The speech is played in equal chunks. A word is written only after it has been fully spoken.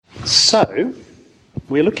So,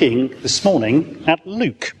 we're looking this morning at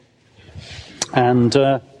Luke. And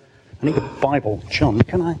I need a Bible. John,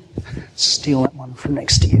 can I steal that one from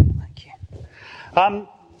next to you? Thank you.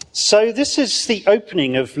 So this is the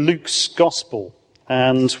opening of Luke's Gospel.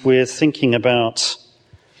 And we're thinking about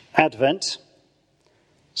Advent.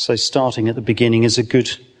 So starting at the beginning is a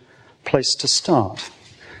good place to start.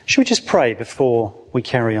 Should we just pray before we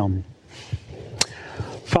carry on?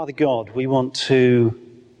 Father God, we want to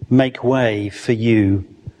make way for you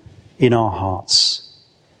in our hearts.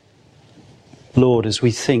 Lord, as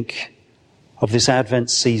we think of this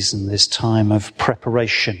Advent season, this time of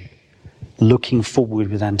preparation, looking forward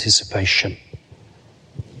with anticipation,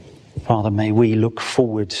 Father, may we look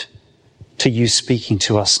forward to you speaking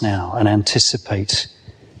to us now and anticipate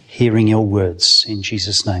hearing your words in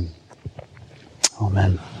Jesus' name.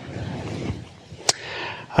 Amen.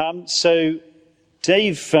 So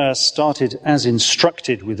Dave started as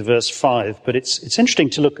instructed with verse 5, but it's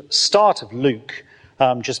interesting to look at the start of Luke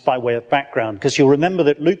just by way of background, because you'll remember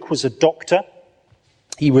that Luke was a doctor.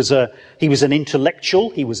 He was an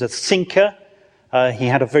intellectual. He was a thinker. He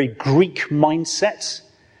had a very Greek mindset.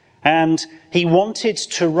 And he wanted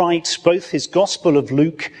to write both his Gospel of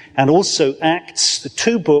Luke and also Acts, the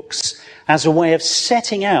two books, as a way of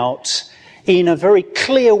setting out in a very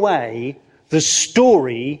clear way the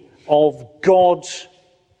story of God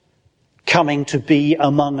coming to be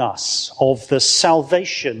among us, of the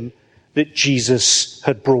salvation that Jesus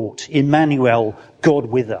had brought. Emmanuel, God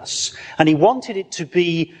with us. And he wanted it to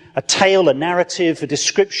be a tale, a narrative, a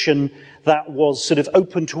description that was sort of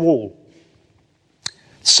open to all.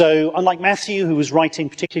 So unlike Matthew, who was writing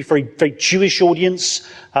particularly for a very Jewish audience,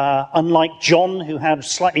 unlike John, who had a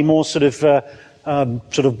slightly more sort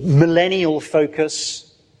of millennial focus,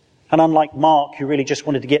 and unlike Mark, who really just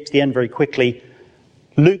wanted to get to the end very quickly,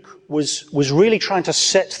 Luke was really trying to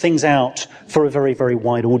set things out for a very, very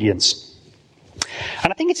wide audience.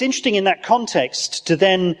 And I think it's interesting in that context to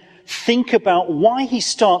then think about why he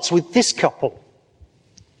starts with this couple.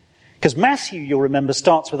 Because Matthew, you'll remember,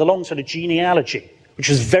 starts with a long sort of genealogy, which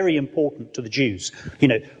is very important to the Jews. You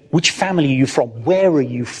know, which family are you from? Where are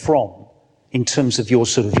you from in terms of your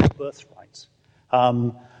sort of your birthright?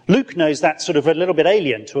 Luke knows that's sort of a little bit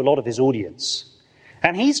alien to a lot of his audience.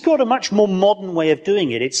 And he's got a much more modern way of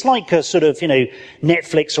doing it. It's like a sort of,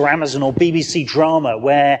 Netflix or Amazon or BBC drama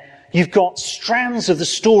where you've got strands of the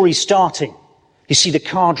story starting. You see the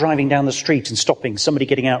car driving down the street and stopping, somebody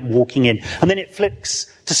getting out and walking in. And then it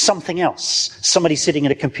flips to something else. Somebody sitting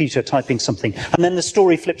at a computer typing something. And then the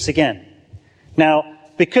story flips again. Now,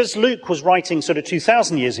 because Luke was writing sort of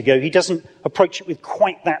 2,000 years ago, he doesn't approach it with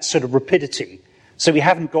quite that sort of rapidity. So we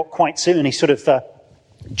haven't got quite so many sort of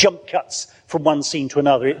jump cuts from one scene to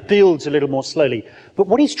another. It builds a little more slowly. But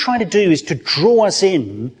what he's trying to do is to draw us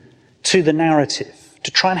in to the narrative,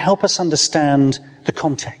 to try and help us understand the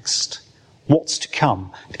context, what's to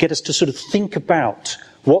come, to get us to sort of think about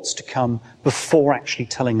what's to come before actually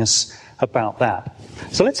telling us about that.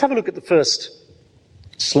 So let's have a look at the first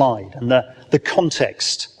slide and the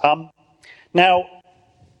context. Now,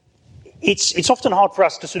 it's often hard for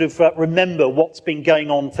us to sort of remember what's been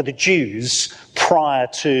going on for the Jews prior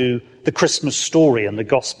to the Christmas story and the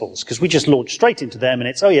Gospels, because we just launch straight into them and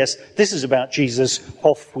it's, oh yes, this is about Jesus,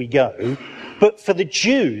 off we go. But for the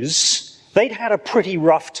Jews, they'd had a pretty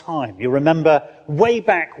rough time. You remember way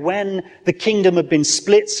back when the kingdom had been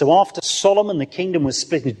split. So after Solomon, the kingdom was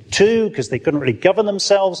split into two because they couldn't really govern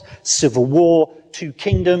themselves. Civil war, two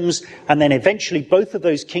kingdoms. And then eventually both of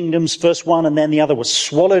those kingdoms, first one and then the other, were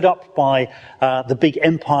swallowed up by the big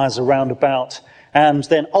empires around about. And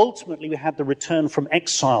then ultimately we had the return from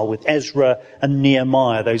exile with Ezra and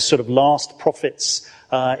Nehemiah, those sort of last prophets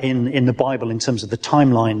in the Bible in terms of the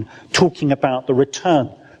timeline, talking about the return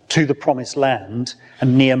to the promised land,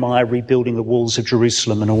 and Nehemiah rebuilding the walls of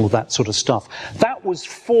Jerusalem and all of that sort of stuff. That was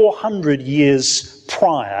 400 years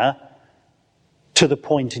prior to the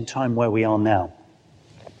point in time where we are now.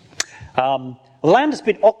 The land has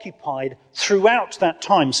been occupied throughout that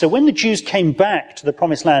time. So when the Jews came back to the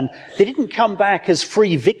promised land, they didn't come back as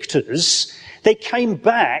free victors. They came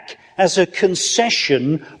back as a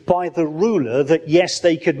concession by the ruler that, yes,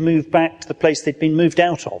 they could move back to the place they'd been moved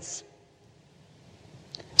out of.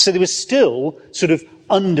 So they were still sort of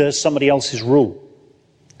under somebody else's rule.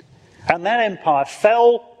 And that empire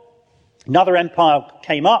fell. Another empire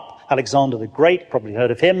came up, Alexander the Great, probably heard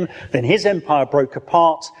of him. Then his empire broke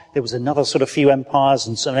apart. There was another sort of few empires,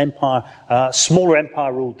 and so an smaller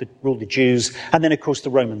empire ruled the Jews. And then, of course, the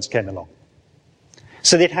Romans came along.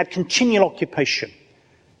 So they'd had continual occupation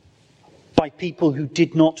by people who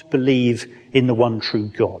did not believe in the one true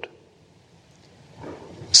God.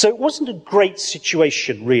 So it wasn't a great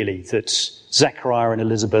situation, really, that Zechariah and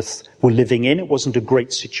Elizabeth were living in. It wasn't a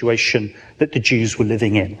great situation that the Jews were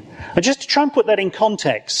living in. And just to try and put that in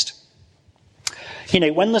context,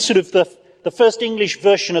 when the first English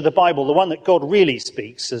version of the Bible, the one that God really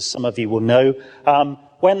speaks, as some of you will know,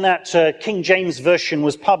 when that King James version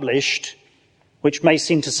was published, which may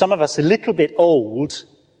seem to some of us a little bit old,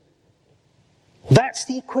 that's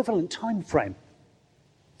the equivalent time frame.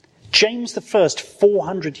 James the First,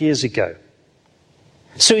 400 years ago.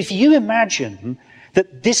 So if you imagine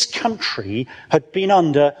that this country had been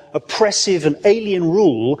under oppressive and alien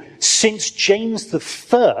rule since James the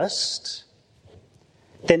First,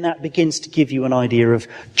 then that begins to give you an idea of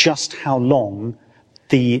just how long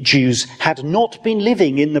the Jews had not been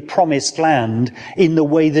living in the promised land in the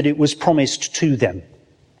way that it was promised to them.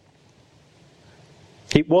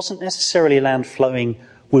 It wasn't necessarily a land flowing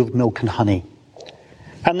with milk and honey.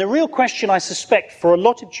 And the real question, I suspect, for a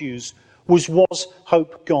lot of Jews was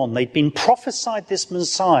hope gone? They'd been prophesied this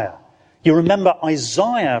Messiah. You remember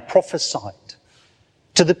Isaiah prophesied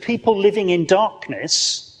to the people living in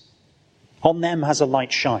darkness, on them has a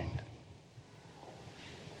light shined.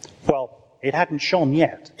 Well, it hadn't shone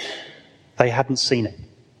yet. They hadn't seen it.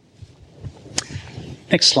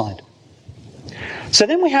 Next slide. So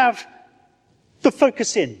then we have the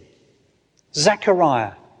focus in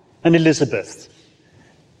Zechariah and Elizabeth.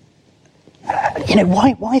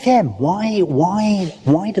 Why them?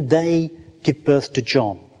 Why did they give birth to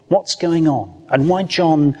John? What's going on? And why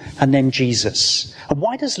John and then Jesus? And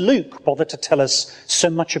why does Luke bother to tell us so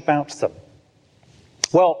much about them?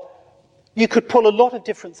 Well, you could pull a lot of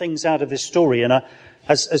different things out of this story, and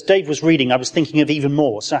as Dave was reading, I was thinking of even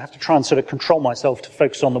more, so I have to try and sort of control myself to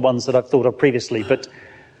focus on the ones that I've thought of previously. But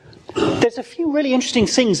there's a few really interesting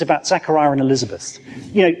things about Zechariah and Elizabeth.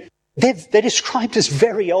 They're described as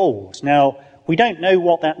very old. Now, we don't know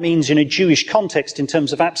what that means in a Jewish context in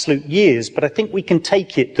terms of absolute years, but I think we can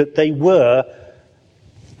take it that they were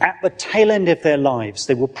at the tail end of their lives.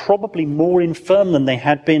 They were probably more infirm than they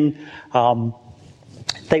had been.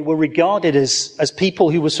 They were regarded as people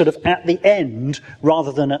who were sort of at the end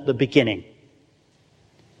rather than at the beginning.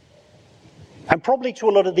 And probably to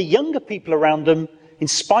a lot of the younger people around them, in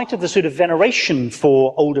spite of the sort of veneration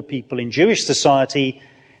for older people in Jewish society,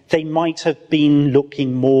 they might have been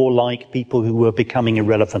looking more like people who were becoming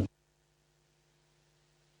irrelevant.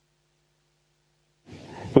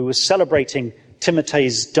 We were celebrating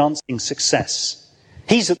Timothe's dancing success.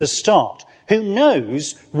 He's at the start. Who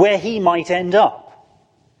knows where he might end up?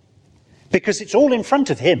 Because it's all in front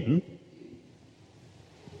of him.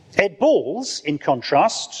 Ed Balls, in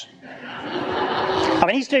contrast,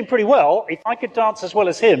 he's doing pretty well. If I could dance as well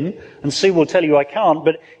as him, and Sue will tell you I can't,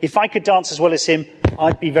 but if I could dance as well as him,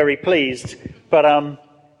 I'd be very pleased. But,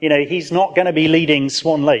 he's not going to be leading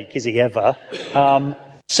Swan Lake, is he ever?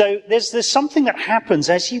 So there's something that happens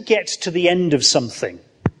as you get to the end of something.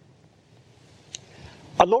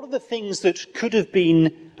 A lot of the things that could have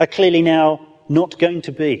been are clearly now not going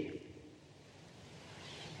to be.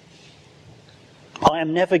 I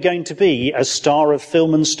am never going to be a star of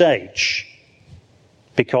film and stage,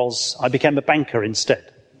 because I became a banker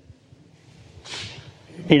instead.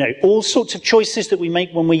 All sorts of choices that we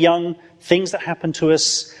make when we're young, things that happen to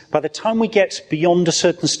us, by the time we get beyond a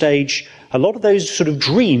certain stage, a lot of those sort of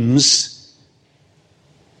dreams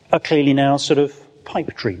are clearly now sort of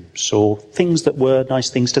pipe dreams, or things that were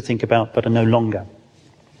nice things to think about but are no longer.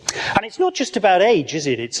 And it's not just about age, is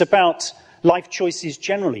it? It's about life choices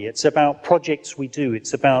generally. It's about projects we do.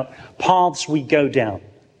 It's about paths we go down.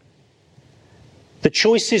 The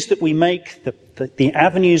choices that we make, the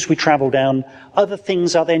avenues we travel down, other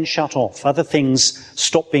things are then shut off. Other things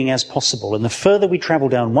stop being as possible. And the further we travel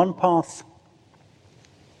down one path,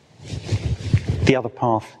 the other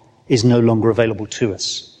path is no longer available to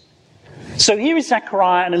us. So here is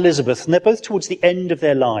Zechariah and Elizabeth, and they're both towards the end of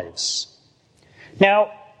their lives.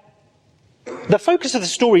 Now, the focus of the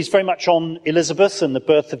story is very much on Elizabeth and the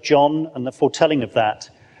birth of John and the foretelling of that.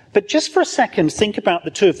 But just for a second, think about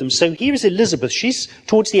the two of them. So here is Elizabeth. She's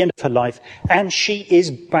towards the end of her life, and she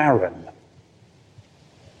is barren.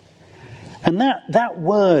 And that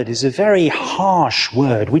word is a very harsh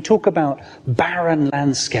word. We talk about barren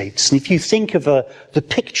landscapes. And if you think of the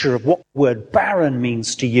picture of what the word barren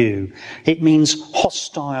means to you, it means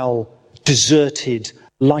hostile, deserted,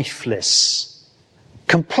 lifeless,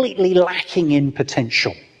 completely lacking in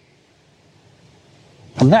potential.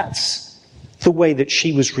 And that's the way that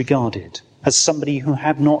she was regarded, as somebody who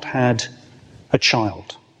had not had a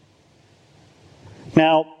child.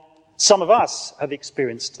 Now, some of us have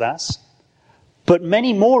experienced that, but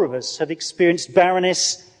many more of us have experienced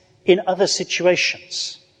barrenness in other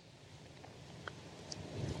situations.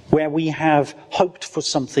 where we have hoped for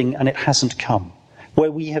something and it hasn't come,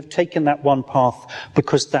 where we have taken that one path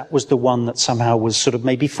because that was the one that somehow was sort of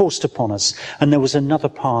maybe forced upon us, and there was another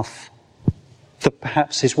path that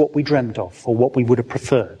perhaps is what we dreamt of or what we would have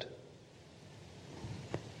preferred.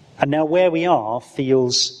 And now where we are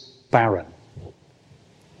feels barren.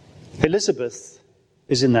 Elizabeth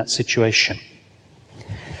is in that situation.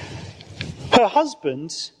 Her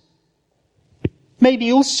husband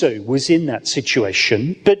maybe also was in that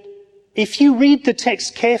situation, but if you read the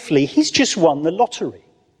text carefully, he's just won the lottery.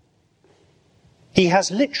 He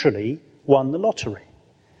has literally won the lottery.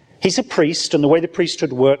 He's a priest, and the way the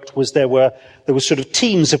priesthood worked was there were sort of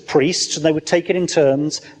teams of priests, and they would take it in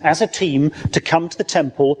turns as a team to come to the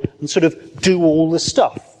temple and sort of do all the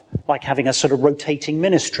stuff, like having a sort of rotating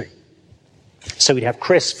ministry. So we'd have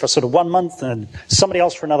Chris for sort of 1 month and somebody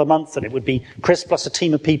else for another month, and it would be Chris plus a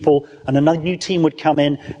team of people, and another new team would come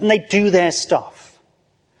in, and they'd do their stuff.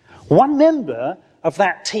 One member of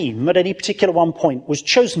that team at any particular one point was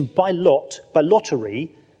chosen by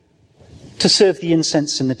lottery, to serve the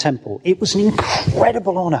incense in the temple. It was an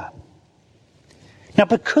incredible honour. Now,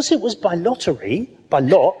 because it was by lottery, by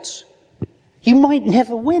lot, you might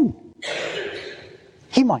never win.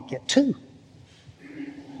 He might get 2.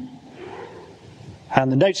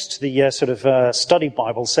 And the notes to the study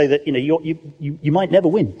Bible say that you might never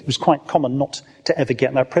win. It was quite common not to ever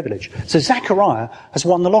get that privilege. So Zechariah has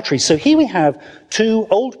won the lottery. So here we have 2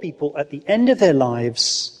 old people at the end of their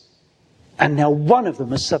lives, and now one of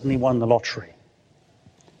them has suddenly won the lottery.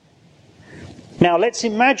 Now let's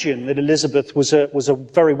imagine that Elizabeth was a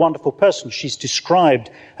very wonderful person. She's described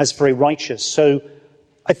as very righteous. So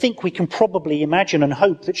I think we can probably imagine and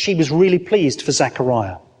hope that she was really pleased for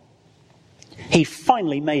Zechariah. He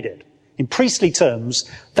finally made it. In priestly terms,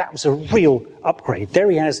 that was a real upgrade. There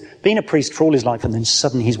he has been a priest for all his life, and then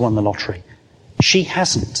suddenly he's won the lottery. She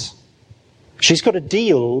hasn't. She's got to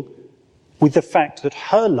deal with the fact that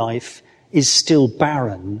her life is still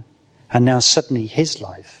barren, and now suddenly his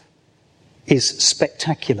life is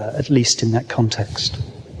spectacular, at least in that context.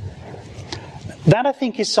 That, I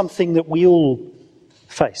think, is something that we all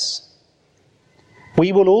face.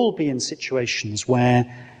 We will all be in situations where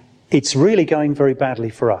it's really going very badly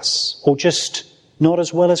for us, or just not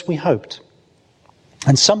as well as we hoped.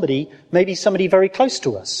 And maybe somebody very close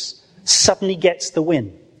to us, suddenly gets the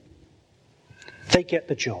win. They get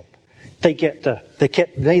the job.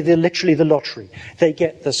 They're literally the lottery. They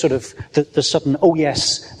get the sort of the sudden, oh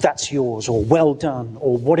yes, that's yours, or well done,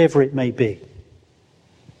 or whatever it may be.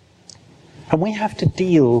 And we have to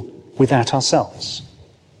deal with that ourselves.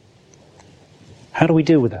 How do we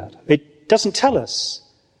deal with that? It doesn't tell us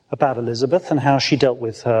about Elizabeth and how she dealt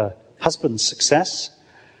with her husband's success.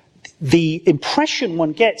 The impression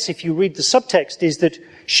one gets if you read the subtext is that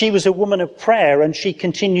she was a woman of prayer and she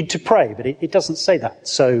continued to pray, but it doesn't say that.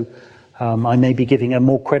 So I may be giving her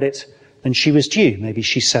more credit than she was due. Maybe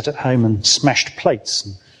she sat at home and smashed plates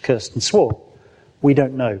and cursed and swore. We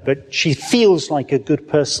don't know. But she feels like a good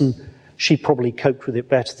person. She probably coped with it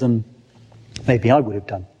better than maybe I would have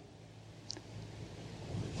done.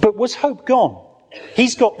 But was hope gone?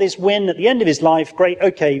 He's got this win at the end of his life. Great,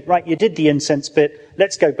 okay, right, you did the incense bit.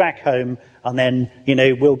 Let's go back home, and then,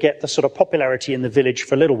 we'll get the sort of popularity in the village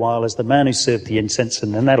for a little while as the man who served the incense,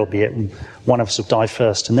 and then that'll be it. And one of us will die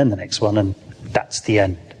first, and then the next one, and that's the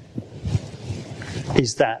end.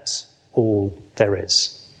 Is that all there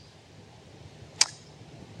is?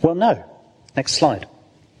 Well, no. Next slide.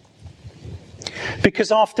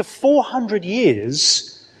 Because after 400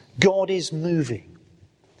 years, God is moving.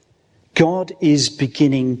 God is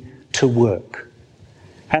beginning to work.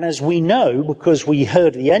 And as we know, because we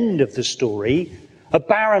heard the end of the story, a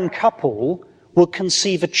barren couple will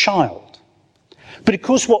conceive a child. But of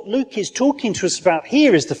course what Luke is talking to us about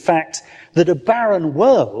here is the fact that a barren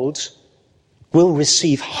world will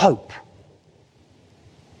receive hope.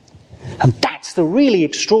 And that's the really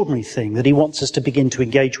extraordinary thing that he wants us to begin to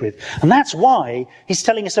engage with. And that's why he's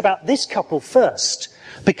telling us about this couple first,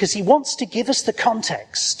 because he wants to give us the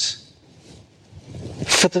context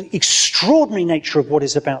for the extraordinary nature of what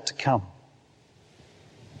is about to come.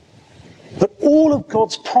 That all of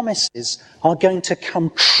God's promises are going to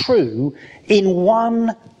come true in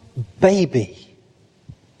one baby.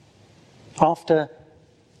 After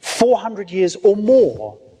 400 years or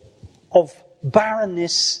more of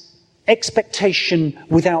barrenness, expectation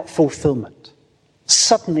without fulfillment,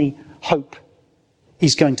 suddenly hope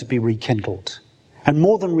is going to be rekindled. And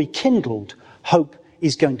more than rekindled, hope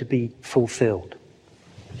is going to be fulfilled.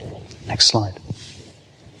 Next slide.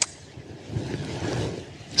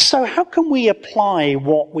 So how can we apply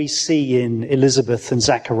what we see in Elizabeth and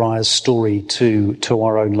Zachariah's story to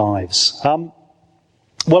our own lives?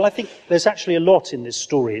 Well, I think there's actually a lot in this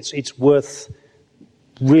story. It's worth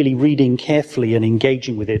really reading carefully and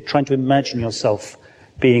engaging with it, trying to imagine yourself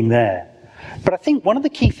being there. But I think one of the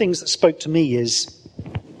key things that spoke to me is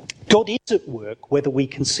God is at work whether we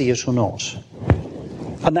can see it or not.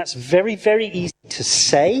 And that's very, very easy to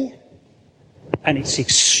say, and it's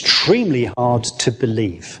extremely hard to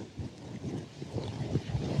believe.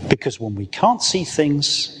 Because when we can't see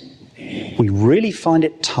things, we really find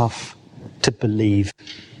it tough to believe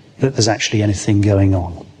that there's actually anything going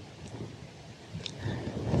on.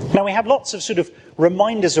 Now, we have lots of sort of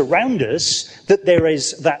reminders around us that there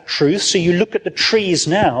is that truth. So you look at the trees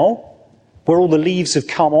now, where all the leaves have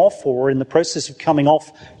come off or are in the process of coming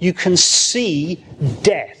off, you can see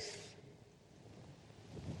death.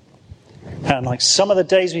 And like some of the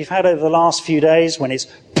days we've had over the last few days, when it's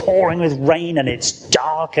pouring with rain and it's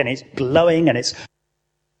dark and it's blowing and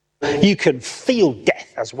you can feel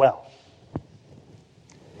death as well.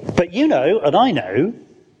 But you know, and I know,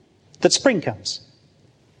 that spring comes.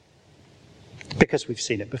 Because we've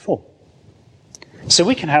seen it before. So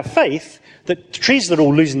we can have faith that trees that are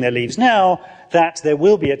all losing their leaves now, that there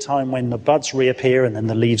will be a time when the buds reappear and then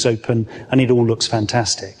the leaves open and it all looks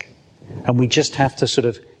fantastic. And we just have to sort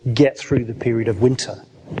of get through the period of winter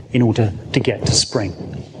in order to get to spring.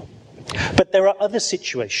 But there are other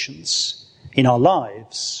situations in our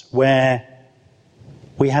lives where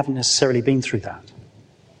we haven't necessarily been through that.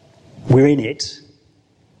 We're in it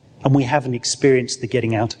and we haven't experienced the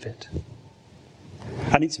getting out of it.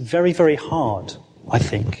 And it's very, very hard, I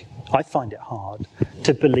think. I find it hard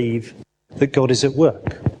to believe that God is at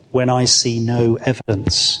work when I see no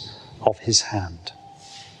evidence of his hand.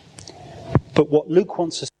 But what Luke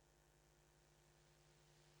wants us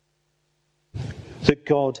to know, that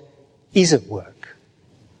God is at work,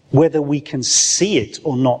 whether we can see it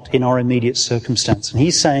or not in our immediate circumstance. And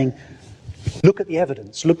he's saying, look at the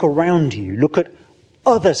evidence, look around you, look at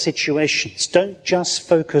other situations. Don't just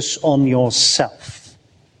focus on yourself.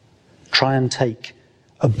 Try and take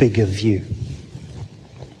a bigger view.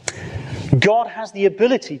 God has the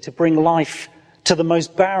ability to bring life to the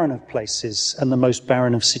most barren of places and the most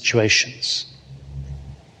barren of situations.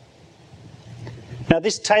 Now,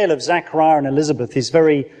 this tale of Zachariah and Elizabeth is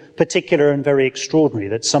very particular and very extraordinary.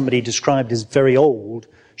 That somebody described as very old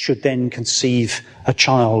should then conceive a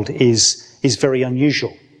child is very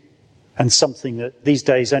unusual, and something that these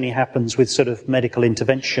days only happens with sort of medical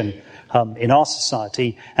intervention in our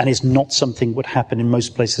society, and is not something that would happen in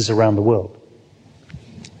most places around the world.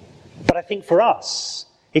 But I think for us,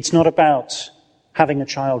 it's not about having a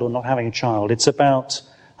child or not having a child. It's about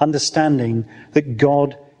understanding that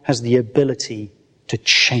God has the ability to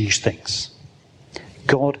change things.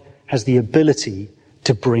 God has the ability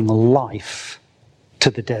to bring life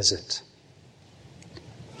to the desert,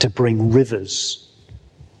 to bring rivers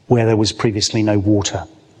where there was previously no water,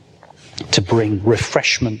 to bring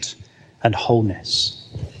refreshment and wholeness.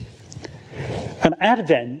 And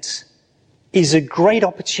Advent is a great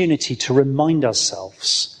opportunity to remind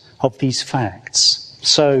ourselves of these facts.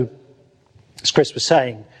 So, as Chris was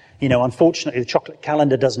saying, unfortunately the chocolate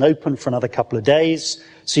calendar doesn't open for another couple of days,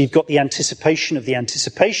 so you've got the anticipation of the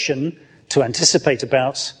anticipation to anticipate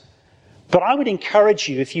about. But I would encourage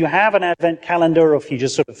you, if you have an Advent calendar or if you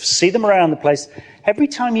just sort of see them around the place, every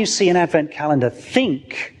time you see an Advent calendar,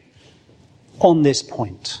 think on this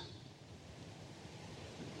point.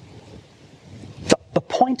 The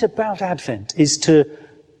point about Advent is to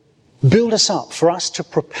build us up, for us to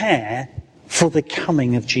prepare for the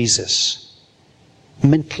coming of Jesus,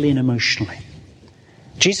 mentally and emotionally.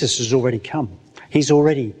 Jesus has already come. He's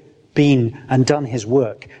already been and done his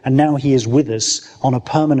work, and now he is with us on a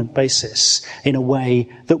permanent basis in a way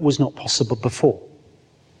that was not possible before,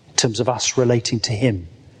 in terms of us relating to him,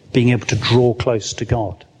 being able to draw close to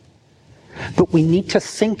God. But we need to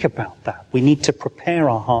think about that. We need to prepare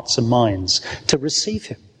our hearts and minds to receive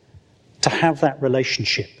him, to have that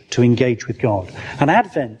relationship, to engage with God. And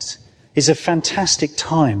Advent is a fantastic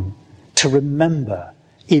time to remember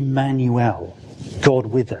Emmanuel, God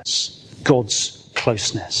with us, God's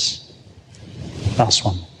closeness. Last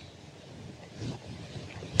one.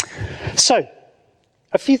 So,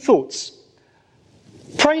 a few thoughts.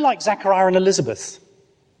 Pray like Zachariah and Elizabeth.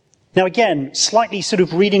 Now again, slightly sort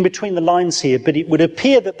of reading between the lines here, but it would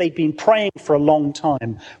appear that they'd been praying for a long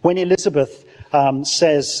time. When Elizabeth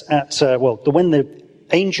says when the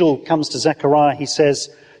angel comes to Zechariah, he says,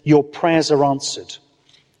 "Your prayers are answered."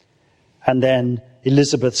 And then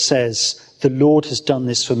Elizabeth says, "The Lord has done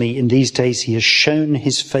this for me. In these days he has shown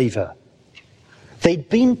his favor. They'd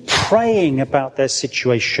been praying about their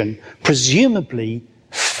situation, presumably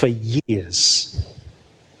for years.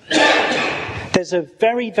 There's a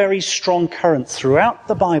very, very strong current throughout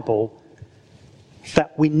the Bible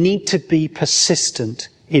that we need to be persistent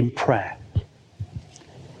in prayer.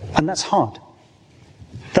 And that's hard.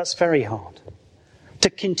 That's very hard. To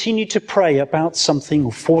continue to pray about something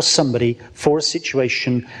or for somebody, for a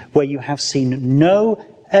situation where you have seen no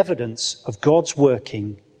evidence of God's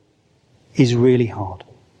working is really hard.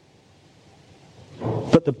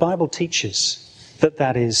 But the Bible teaches that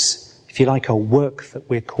that is, if you like, a work that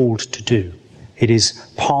we're called to do. It is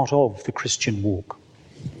part of the Christian walk.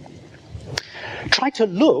 Try to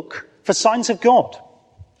look for signs of God.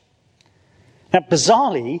 Now,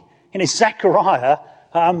 bizarrely, in Zechariah,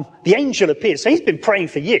 the angel appears. So he's been praying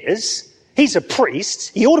for years. He's a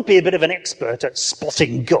priest. He ought to be a bit of an expert at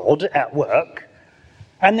spotting God at work.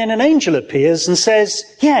 And then an angel appears and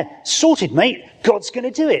says, yeah, sorted, mate. God's going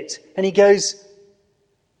to do it. And he goes,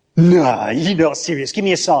 nah, you're not serious. Give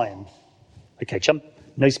me a sign. Okay, chump,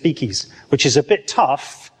 no speakies, which is a bit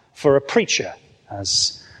tough for a preacher,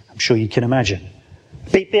 as I'm sure you can imagine.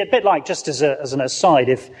 Be a bit like, just as an aside,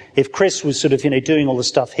 if Chris was sort of, doing all the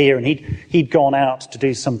stuff here and he'd gone out to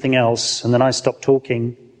do something else, and then I stopped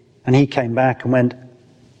talking, and he came back and went,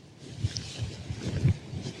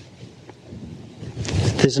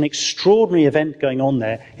 there's an extraordinary event going on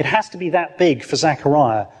there. It has to be that big for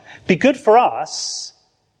Zechariah. Be good for us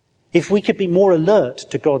if we could be more alert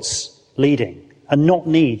to God's leading and not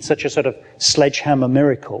need such a sort of sledgehammer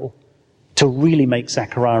miracle to really make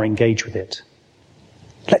Zechariah engage with it.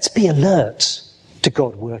 Let's be alert to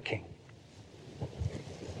God working.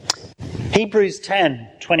 Hebrews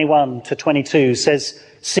 10:21-22 says,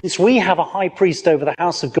 since we have a high priest over the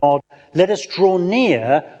house of God, let us draw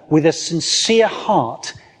near with a sincere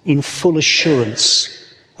heart in full assurance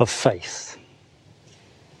of faith.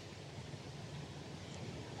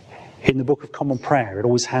 In the Book of Common Prayer, it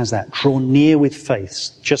always has that. Draw near with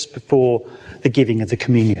faith just before the giving of the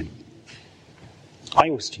communion. I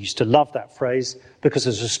always used to love that phrase because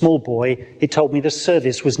as a small boy, it told me the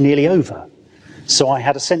service was nearly over. So I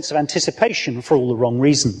had a sense of anticipation for all the wrong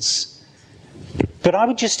reasons. But I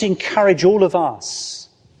would just encourage all of us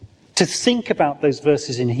to think about those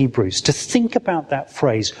verses in Hebrews, to think about that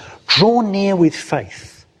phrase, draw near with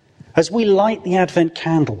faith, as we light the Advent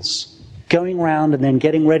candles, going round and then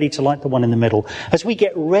getting ready to light the one in the middle, as we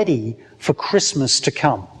get ready for Christmas to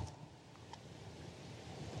come.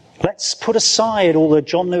 Let's put aside all the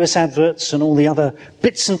John Lewis adverts and all the other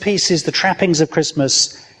bits and pieces, the trappings of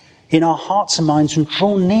Christmas, in our hearts and minds and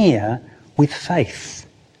draw near with faith,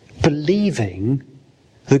 believing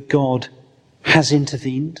that God has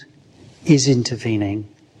intervened, is intervening,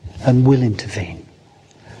 and will intervene,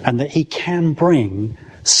 and that he can bring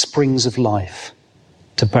springs of life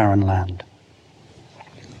to barren land.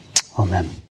 Amen.